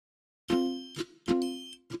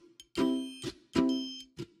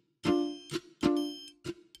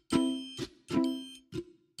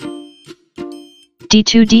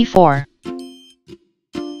d2 d4.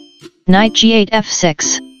 Knight g8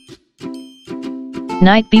 f6.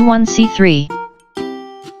 Knight b1 c3.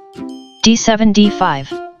 d7 d5.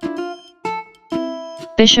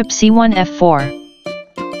 Bishop c1 f4.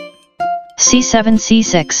 c7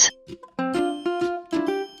 c6.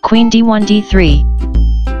 Queen d1 d3.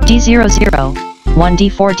 d0 0. 1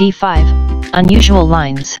 d4 d5. Unusual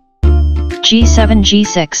lines. g7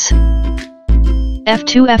 g6.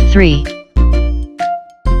 f2 f3.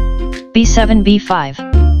 b7 b5.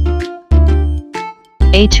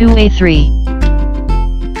 a2 a3.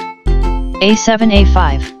 a7 a5.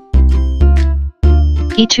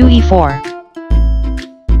 e2 e4.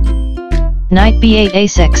 Knight b8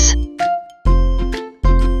 a6.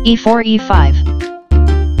 e4 e5.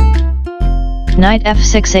 Knight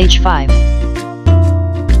f6 h5.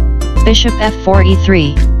 Bishop f4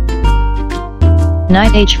 e3.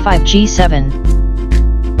 Knight h5 g7.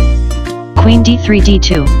 Queen d3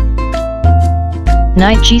 d2.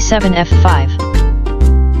 Knight g7 f5.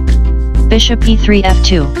 Bishop e3 f2.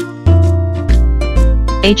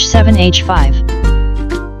 h7 h5.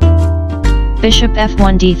 Bishop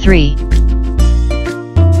f1 d3.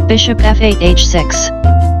 Bishop f8 h6.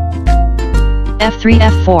 f3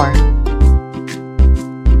 f4.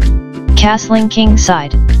 Castling king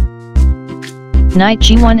side. Knight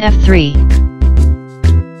g1 f3.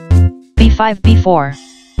 b5 b4.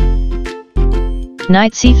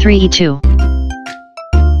 Knight c3 e2.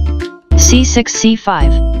 c6 c5.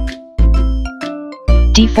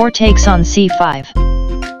 d4 takes on c5.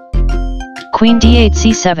 Queen d8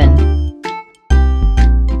 c7.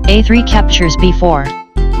 a3 captures b4.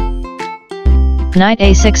 Knight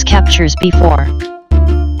a6 captures b4.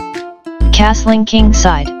 Castling king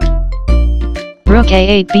side. Rook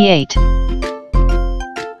a8 b8.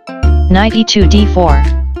 Knight e2 d4.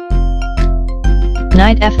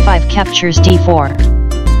 Knight f5 captures d4.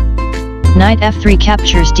 Knight f3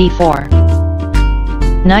 captures d4.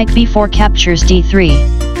 Knight b4 captures d3.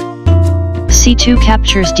 c2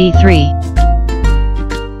 captures d3.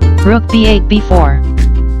 Rook b8 b4.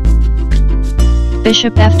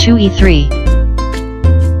 Bishop f2 e3.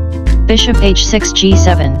 Bishop h6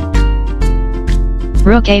 g7.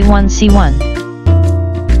 Rook a1 c1.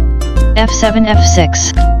 f7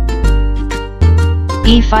 f6.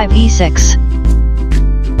 e5 e6.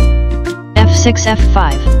 f6 f5.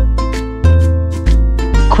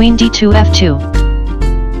 Queen d2 f2.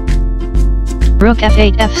 Rook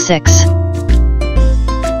f8 f6.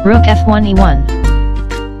 Rook f1 e1.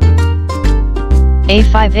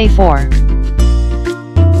 a5 a4.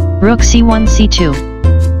 Rook c1 c2.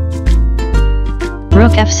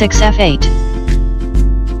 Rook f6 f8.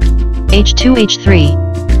 h2 h3.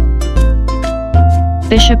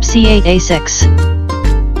 Bishop c8 a6.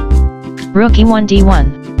 Rook e1 d1.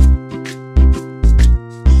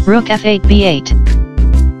 Rook f8 b8.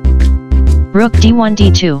 Rook d1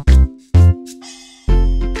 d2.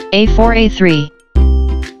 a4 a3.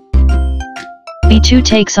 b2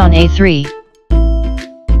 takes on a3.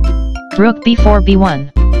 Rook b4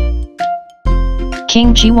 b1.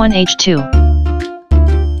 King g1 h2.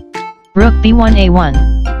 Rook b1 a1.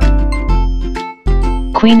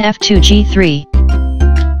 Queen f2 g3.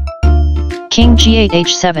 King g8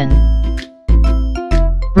 h7.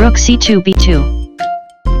 Rook c2 b2.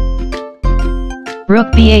 Rook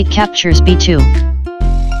b8 captures b2.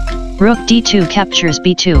 Rook d2 captures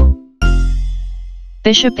b2.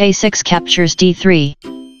 Bishop a6 captures d3.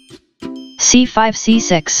 c5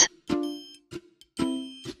 c6.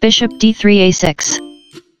 Bishop d3 a6.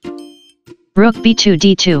 Rook b2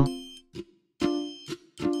 d2.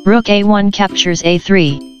 Rook a1 captures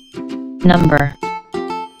a3. Number.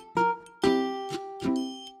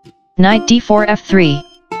 Knight d4 f3.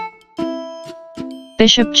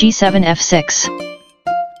 Bishop g7 f6.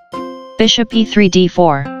 Bishop e3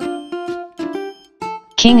 d4.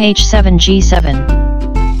 King h7 g7.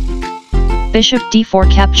 Bishop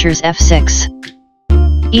d4 captures f6.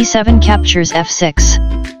 e7 captures f6.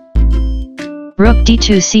 Rook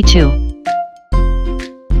d2 c2.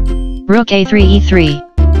 Rook a3 e3.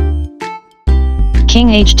 King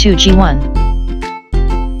h2 g1.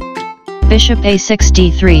 Bishop a6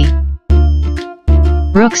 d3.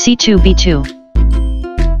 Rook c2 b2.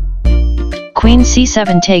 Queen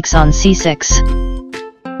c7 takes on c6.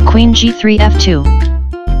 Queen g3 f2.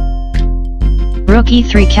 Rook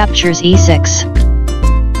e3 captures e6.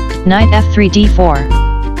 Knight f3 d4.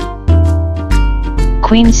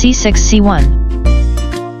 Queen c6 c1.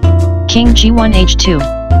 King g1 h2.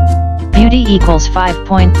 Beauty equals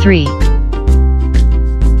 5.3.